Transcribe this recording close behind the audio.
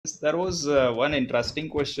there was one interesting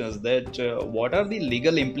question that what are the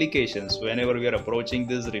legal implications whenever we are approaching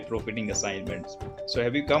these retrofitting assignments? So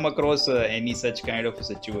have you come across any such kind of a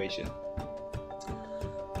situation?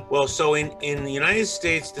 Well, so in the United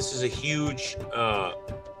States, this is a huge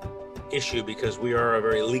issue because we are a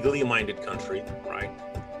very legally minded country, right?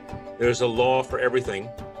 There's a law for everything.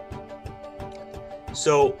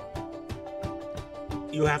 So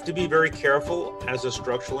you have to be very careful as a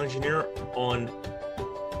structural engineer on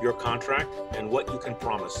your contract and what you can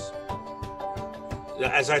promise.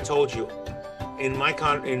 As I told you, in my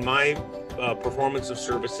performance of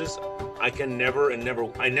services, I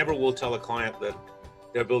never will tell a client that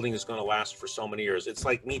their building is going to last for so many years. It's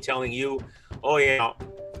like me telling you, oh yeah,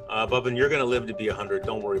 Bubban, you're going to live to be 100.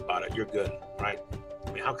 Don't worry about it. You're good, right?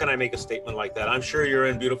 I mean, how can I make a statement like that? I'm sure you're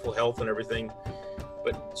in beautiful health and everything,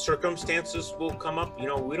 but circumstances will come up. You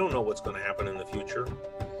know, we don't know what's going to happen in the future.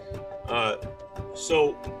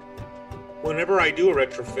 So whenever I do a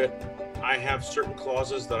retrofit, I have certain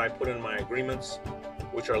clauses that I put in my agreements,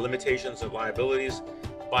 which are limitations of liabilities.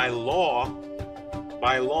 By law,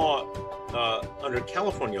 under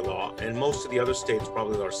California law, and most of the other states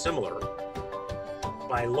probably are similar,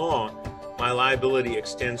 by law, my liability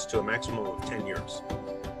extends to a maximum of 10 years,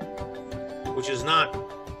 which is not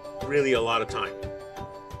really a lot of time.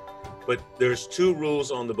 But there's two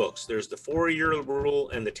rules on the books. There's the 4-year rule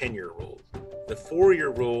and the 10-year rule. The 4-year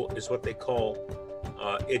rule is what they call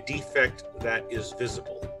a defect that is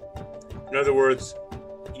visible. In other words,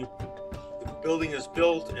 the building is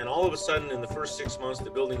built and all of a sudden in the first 6 months, the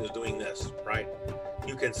building is doing this, right?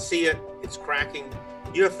 You can see it, it's cracking.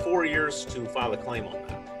 You have 4 years to file a claim on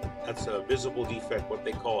that. That's a visible defect, what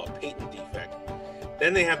they call a patent defect.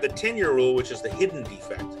 Then they have the 10-year rule, which is the hidden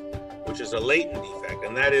defect, which is a latent defect.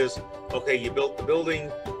 And that is, okay, you built the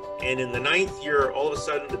building and in the 9th year, all of a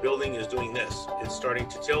sudden the building is doing this. It's starting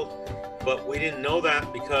to tilt, but we didn't know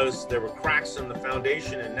that because there were cracks in the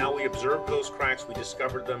foundation and now we observed those cracks. We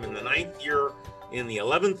discovered them in the 9th year. In the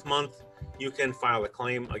 11th month, you can file a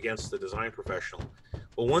claim against the design professional.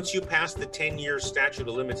 But once you pass the 10-year statute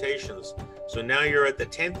of limitations, so now you're at the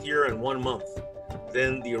 10th year and 1 month,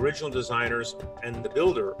 then the original designers and the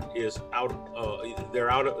builder is out,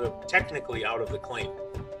 technically out of the claim.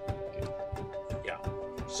 Yeah.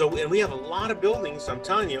 So, and we have a lot of buildings, I'm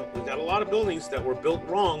telling you, we've got a lot of buildings that were built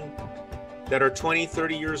wrong that are 20,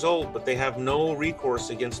 30 years old, but they have no recourse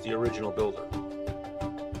against the original builder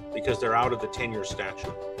because they're out of the 10-year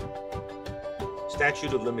statute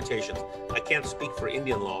of limitations. I can't speak for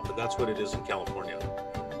Indian law, but that's what it is in California.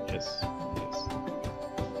 Yes.